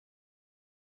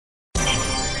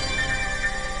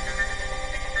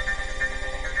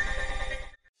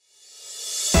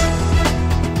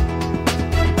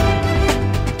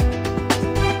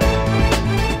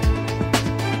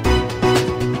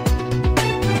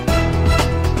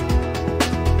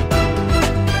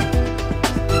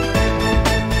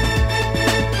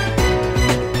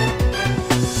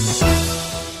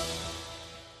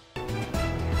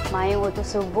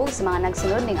sugbog sa mga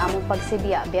nagsunod ning among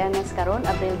pagsidya Biyernes karon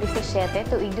Abril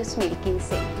 17 tuig 2015.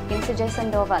 Kini si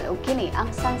Jason Doval ug kini ang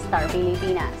Sun.Star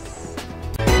Pilipinas.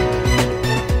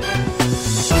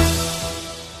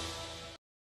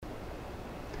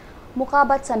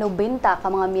 Mukabat sa 90 ka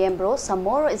mga miyembro sa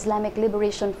Moro Islamic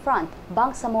Liberation Front,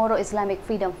 Bangsamoro Islamic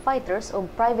Freedom Fighters ug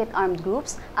private armed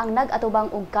groups ang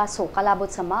nag-atubang og kaso kalabot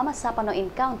sa Mama Sapano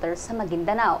encounter sa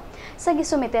Maguindanao. Sa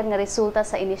gisumiter nga resulta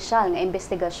sa inisyal nga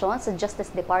investigasyon sa Justice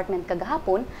Department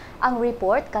kagahapon, ang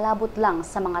report kalabot lang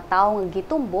sa mga tawo nga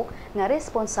gitumbok nga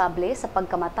responsable sa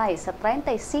pagkamatay sa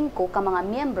 35 ka mga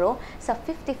miyembro sa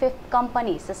 55th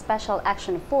Company sa Special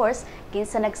Action Force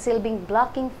kinsa nagsilbing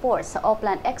blocking force sa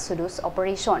Oplan Exodus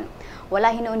operation.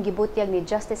 Wala hinuon gibutyag ni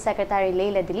Justice Secretary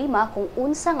Leila de Lima kung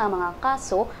unsa nga mga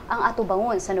kaso ang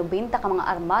atubangon sa 90 ka mga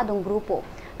armadong grupo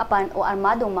o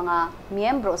armadong mga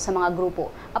miyembro sa mga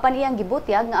grupo. Apan iyang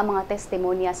gibutyag nga ang mga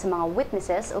testimonya sa mga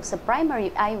witnesses o sa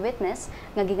primary eyewitness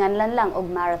nga ginganlan lang og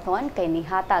marathon kay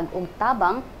nihatag og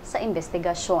tabang sa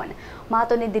investigasyon.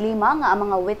 Mato ni de Lima nga ang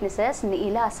mga witnesses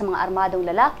niila sa mga armadong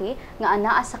lalaki nga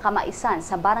anaa sa kamaisan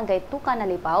sa barangay Tukan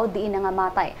Nalipaw diin nga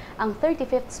matay ang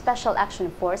 35th Special Action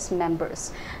Force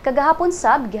members. Kagahapon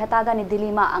sab gihatagan ni de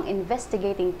Lima ang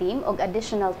investigating team og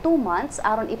additional 2 months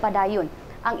aron ipadayon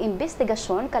ang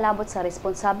investigasyon kalabot sa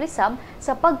responsable sab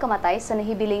sa pagkamatay sa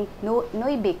nahibiling 9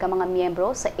 ka mga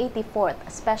miyembro sa 84th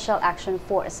Special Action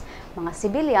Force, mga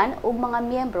sibilyan ug mga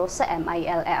miyembro sa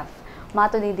MILF.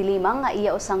 Mato ni de Lima nga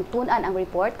iya usang tun-an ang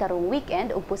report karong weekend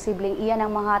ug posibleng iya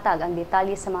nang mahatag ang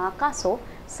detalye sa mga kaso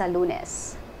sa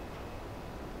Lunes.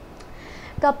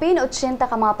 Kapin 80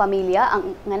 ka mga pamilya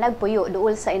ang nga nagpuyo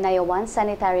duol sa Inayawan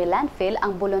Sanitary Landfill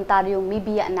ang voluntaryong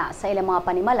mibiya na sa ilang mga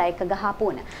panimalay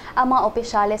kagahapon. Ang mga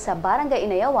opisyales sa Barangay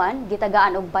Inayawan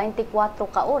gitagaan og 24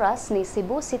 ka oras ni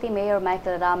Cebu City Mayor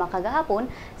Michael Rama kagahapon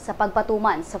sa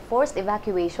pagpatuman sa forced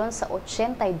evacuation sa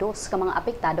 82 ka mga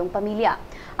apektadong pamilya.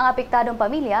 Ang apektadong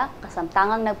pamilya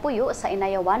kasamtangang nagpuyo sa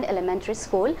Inayawan Elementary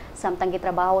School samtang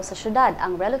gitrabaho sa syudad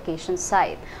ang relocation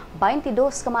site. 22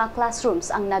 ka mga classrooms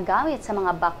ang nagamit sa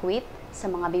mga bakwit sa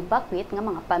mga bibakwit nga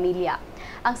mga pamilya.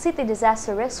 Ang City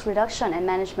Disaster Risk Reduction and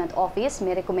Management Office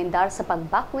may rekomendar sa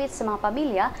pagbakwit sa mga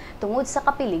pamilya tungod sa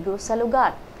kapeligro sa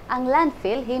lugar. Ang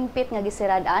landfill himpit nga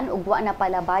gisiradan ug wa na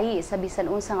palabayi sa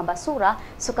bisan unsa nga basura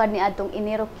sukad niadtong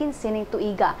Enero 15 ning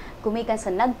tuiga gumikan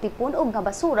sa nagtipon og nga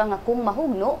basura nga kung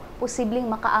mahugno posibleng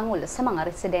makaangol sa mga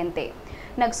residente.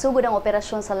 Nagsugod ang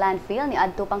operasyon sa landfill ni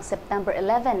adto pang September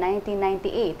 11,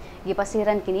 1998.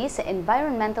 Gipasiran kini sa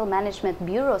Environmental Management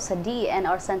Bureau sa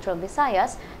DENR Central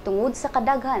Visayas tungod sa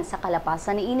kadaghan sa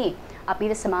kalapasan niini.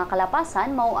 Apil sa mga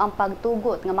kalapasan mao ang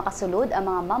pagtugot nga makasulod ang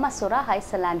mga mamasurahay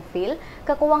sa landfill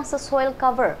kakuwang sa soil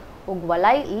cover ug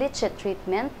walay leachate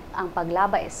treatment ang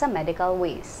paglabay sa medical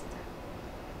waste.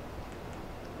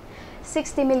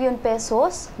 60 milyon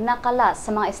pesos nakalas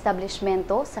sa mga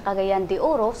establishmento sa Cagayan de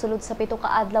Oro sulod sa 7 ka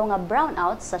adlaw nga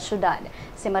brownout sa syudad.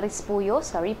 Si Maris Puyo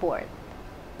sa report.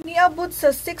 Niabot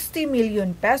sa 60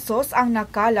 milyon pesos ang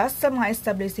nakalas sa mga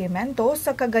establishmento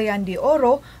sa Cagayan de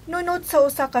Oro nunot sa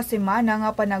usa ka semana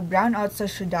nga panag-brownout sa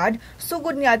syudad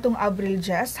sugod niadtong Abril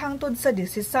 10 hangtod sa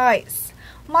 16.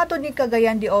 Matod ni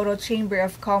Cagayan de Oro Chamber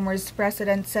of Commerce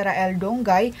President Sarael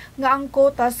Dongay nga ang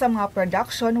kota sa mga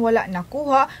production wala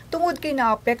nakuha tungod kay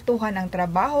naapektuhan ang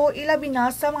trabaho ilabi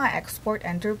na sa mga export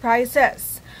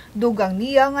enterprises. Dugang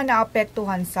niya nga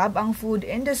naapektuhan sab ang food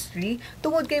industry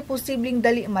tungod kay posibleng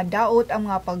dali madaot ang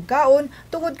mga pagkaon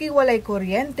tungod kay walay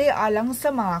kuryente alang sa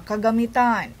mga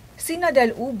kagamitan. Sina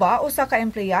Del Uba, usa ka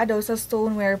empleyado sa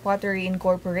Stoneware Pottery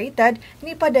Incorporated,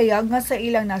 ni padayag nga sa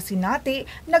ilang nasinati,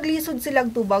 naglisod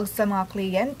silang tubag sa mga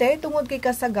kliyente tungod kay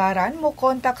kasagaran mo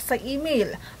kontak sa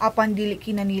email, apan dili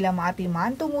kinanila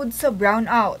maatiman tungod sa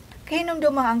brownout.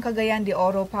 Hinumdumang ang Cagayan de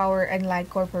Oro Power and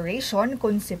Light Corporation,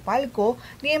 Konsipalco,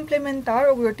 ni-implementar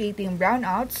og rotating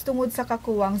brownouts tungod sa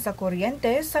kakuwang sa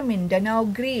kuryente sa Mindanao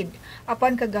grid.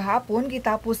 Apan kagahapon,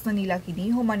 gitapos na nila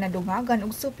kini human nadungagan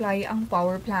og supply ang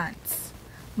power plants.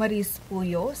 Maris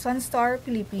Puyo, Sun.Star,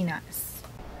 Pilipinas.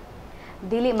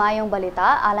 Dili mayong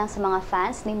balita alang sa mga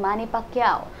fans ni Manny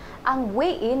Pacquiao. Ang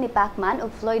weigh-in ni Pacman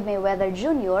ug Floyd Mayweather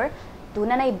Jr.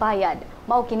 tunay bayad.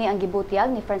 Mao kini ang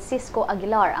gibutyag ni Francisco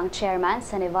Aguilar, ang chairman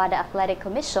sa Nevada Athletic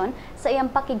Commission sa iyang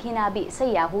pakighinabi sa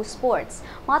Yahoo Sports.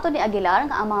 Mato ni Aguilar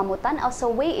nga ang mga mutan-aw sa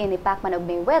weigh-in ni Pacman ug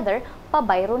Mayweather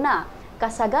pabayro na.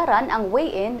 Kasagaran ang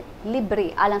weigh-in libre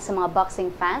alang sa mga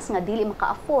boxing fans nga dili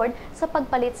maka-afford sa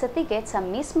pagpalit sa ticket sa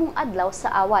mismong adlaw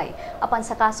sa away. Apan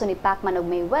sa kaso ni Pacman ug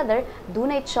Mayweather,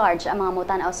 dunay charge ang mga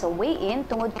mutanaw sa weigh-in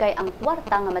tungod kay ang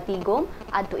kwarta nga matigom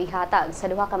adto ihatag sa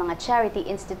duha ka mga charity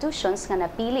institutions nga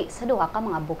napili sa duha ka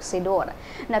mga boksidor.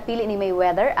 Napili ni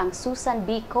Mayweather ang Susan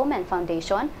B. Komen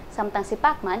Foundation, samtang si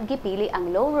Pacman gipili ang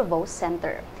Low Revost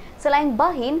Center. Sa laing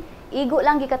bahin, igo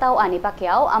lang gikataw-an ni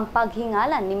Pacquiao ang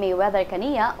paghingalan ni Mayweather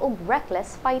kaniya og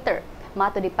reckless fighter.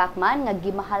 Mato di Pacman nga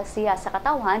gimahal siya sa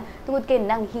katawhan tungod kay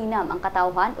nanghinam ang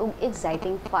katawhan og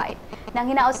exciting fight.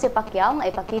 Nanghinaot si Pacquiao nga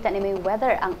ipakita ni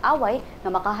Mayweather ang away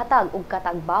nga makahatag og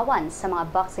katagbawan sa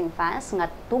mga boxing fans nga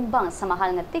tugbang sa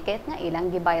mahal nga ticket nga ilang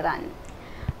gibayran.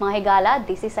 Mga higala,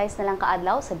 16 na lang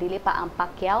kaadlaw sa dili pa ang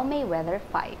Pacquiao-Mayweather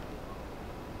fight.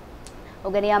 O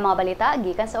ganiya mga balita,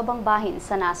 gikan sa ubang bahin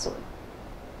sa nasod.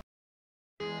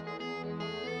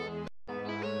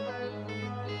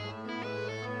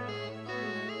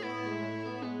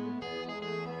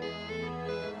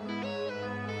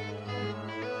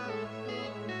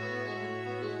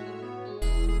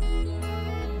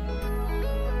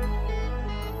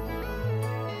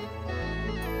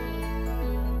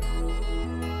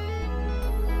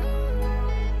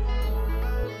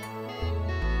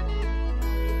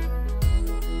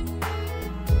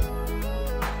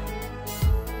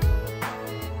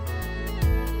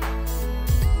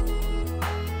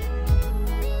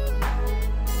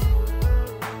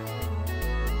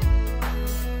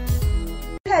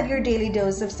 Had your daily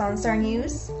dose of Sun.Star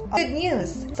news? Good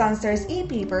news! Sun.Star's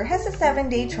e-paper has a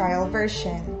 7-day trial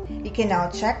version. You can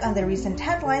now check on the recent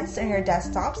headlines on your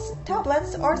desktops,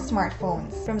 tablets, or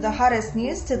smartphones. From the hottest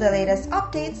news to the latest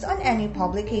updates on any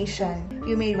publication.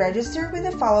 You may register with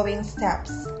the following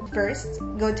steps. First,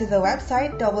 go to the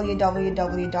website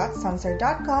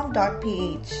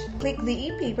www.sunstar.com.ph. Click the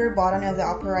e-paper button on the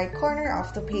upper right corner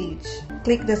of the page.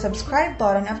 Click the subscribe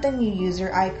button of the new user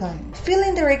icon. Fill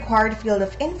in the required field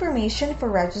of information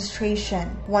for registration.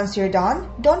 Once you're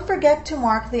done, don't forget to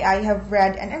mark the I have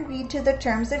read and agreed to the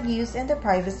terms of use and the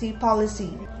privacy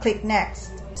policy. Click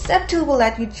Next. Step 2 will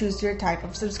let you choose your type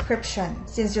of subscription.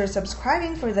 Since you're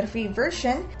subscribing for the free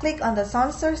version, click on the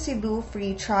Sun.Star Cebu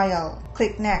free trial.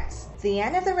 Click Next. The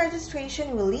end of the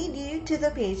registration will lead you to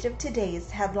the page of today's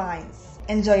headlines.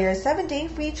 Enjoy your 7-day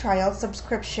free trial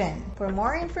subscription. For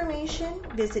more information,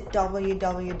 visit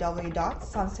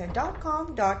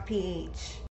www.sunstar.com.ph.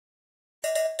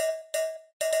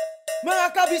 Mga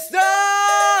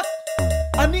kabisdak!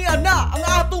 Ani-ana ang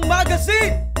atong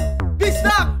magazine!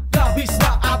 Bisdak!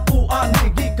 Kabisdak ato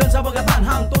ani gikan sa Bagatan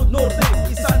hangtod norte.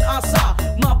 Isan asa,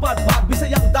 mapadpad,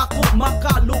 Bisayang dako,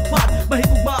 makalupad.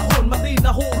 Mahigugmaon,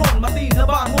 matinahuron,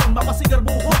 matinabangon, mapasigar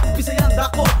buhon. Bisayang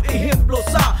dako, ehemplo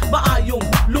sa maayong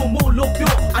lumulupyo.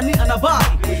 Ani-ana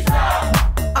bay? Bisdak!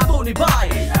 Ato ni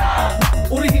bay? Bisdak!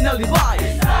 Original ni bay?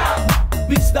 Bisdak!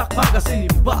 Bisdak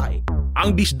Magazine bay?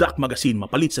 Ang Bisdak Magazine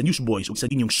mapalit sa Newsboys ug sa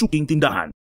inyong suking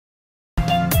tindahan.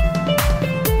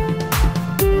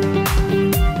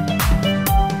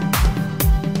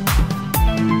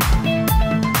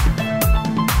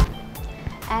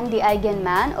 Andy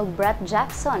Eigenman ug Brett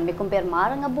Jackson may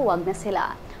kumpirmar nga buwag na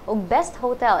sila. Og Best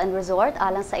Hotel and Resort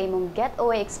alang sa imong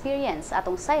getaway experience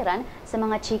atong sayran sa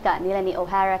mga chika nila ni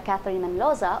O'Hara Catherine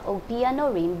Manloza ug Pia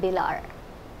Noreen Bilar.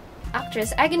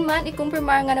 Actress Eigenman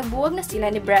ikumpirmar nga nabuwag na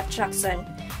sila ni Brett Jackson.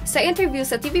 Sa interview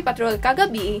sa TV Patrol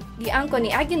kagabi, giangko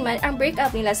ni Eigenman ang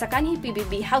breakup nila sa kanhi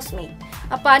PBB housemate.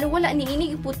 Apan wala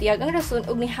niini giputiyag ang rason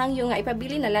og nihangyo nga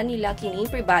ipabili nala nila kini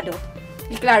pribado.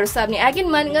 Giklaro sab ni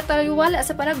Eigenman nga taliwala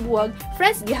sa panagbuwag,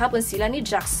 friends gihapon sila ni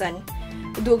Jackson.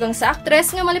 Dugang sa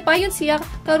aktres nga malipayon siya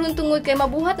karon tungod kay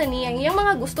mabuhat na niya ang iyang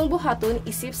mga gustong buhaton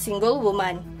isip single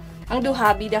woman. Ang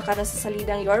duha bida karon sa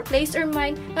salidang Your Place or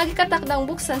Mine nga gikatakdang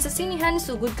buksan sa sinihan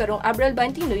sugod karong Abril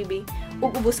 29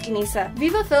 ug ubos kini sa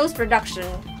Viva Films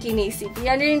Production. Kini si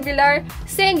Pia Noreen Bilar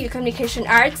sa New Communication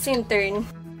Arts Intern.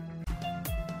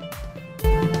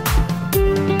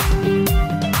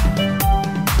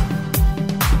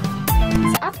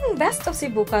 Best of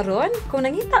Cebu karon, kung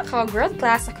nangita ka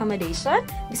world-class accommodation,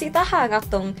 bisitaha ang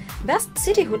atong Best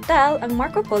City Hotel ang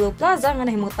Marco Polo Plaza nga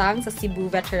nahimutang sa Cebu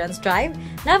Veterans Drive,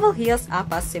 Naval Hills,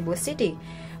 Apas, Cebu City.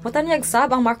 Motanyag sab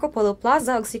ang Marco Polo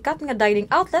Plaza og sikat nga dining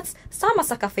outlets sama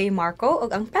sa Cafe Marco ug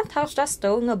ang penthouse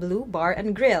resto nga Blue Bar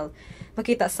and Grill.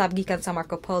 Makita sab gikan sa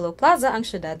Marco Polo Plaza ang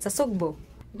syudad sa Sugbo.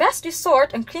 Best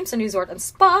resort ang Crimson Resort and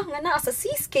Spa nga naa sa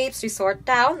Seascapes Resort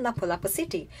Town, Lapu-Lapu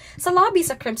City. Sa lobby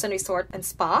sa Crimson Resort and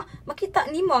Spa, makita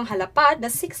nimo ang halapad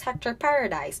na 6-hectare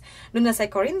paradise. Doon na sa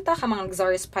 40 ka mga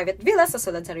luxurious private villas sa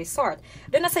sulod sa resort.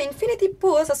 Doon na sa infinity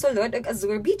pool sa sulod ug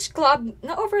Azure Beach Club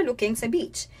na overlooking sa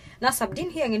beach. Nasa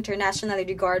dinhi ang internationally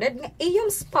regarded nga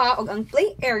Ayum Spa ug ang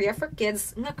play area for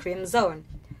kids nga Crim Zone.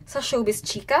 Sa Showbiz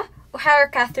Chika, O'Hara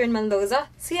Catherine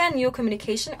Mendoza, CNU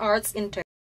Communication Arts Intern.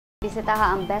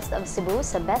 Bisitaha ang Best of Cebu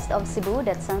sa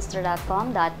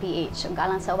bestofcebu.sunstar.com.ph. Ug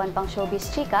alang sa uban pang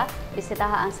showbiz chika,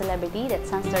 bisitaha ang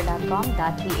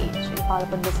celebrity.sunstar.com.ph. I-follow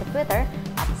po din sa Twitter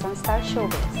at Sun.Star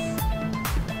Showbiz.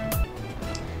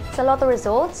 Sa Lotto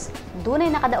results,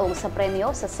 dunay nakadaog sa premyo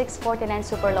sa 649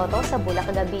 Super Lotto sa Bula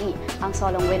kagabi. Ang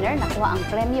solong winner nakuha ang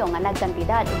premyo nga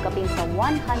nagkantidad og kapin sa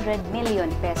 100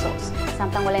 million pesos.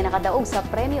 Samtang walay nakadaog sa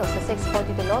premyo sa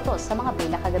 642 Lotto sa mga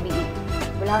Bula kagabi.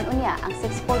 Bulahon unya ang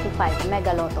 645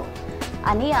 Mega Lotto.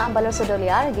 Aniya ang balor sa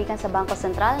dolyar gikan sa Bangko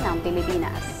Sentral ng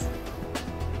Pilipinas.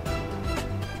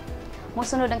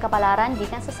 Musunod ang kapalaran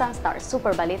gikan sa Sun.Star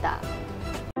Super Balita.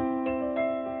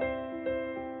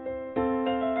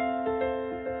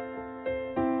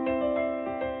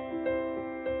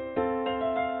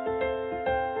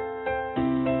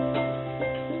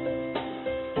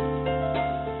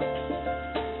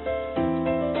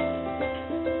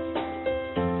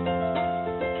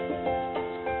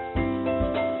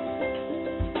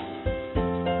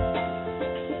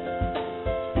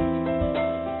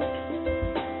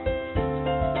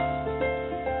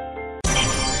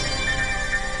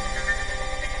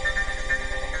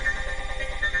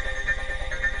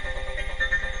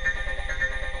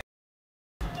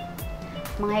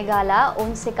 Mga higala,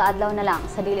 11 kaadlaw na lang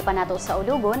sa dili pa nato sa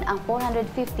ulugon ang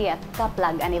 450th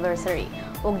Kaplag Anniversary.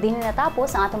 Ug dinhi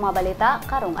natapos ang atong mga balita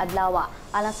karong adlaw.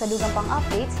 Alang sa dugang pang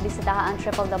updates, bisitaha ang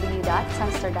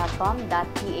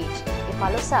www.sunstar.com.ph.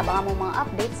 I-follow sa mga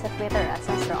updates sa Twitter at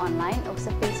Sun.Star Online o sa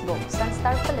Facebook,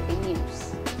 Sun.Star Philippine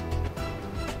News.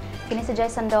 Kini si Jay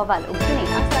Sandoval ug kini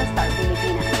ang Sun.Star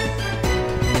Pilipinas.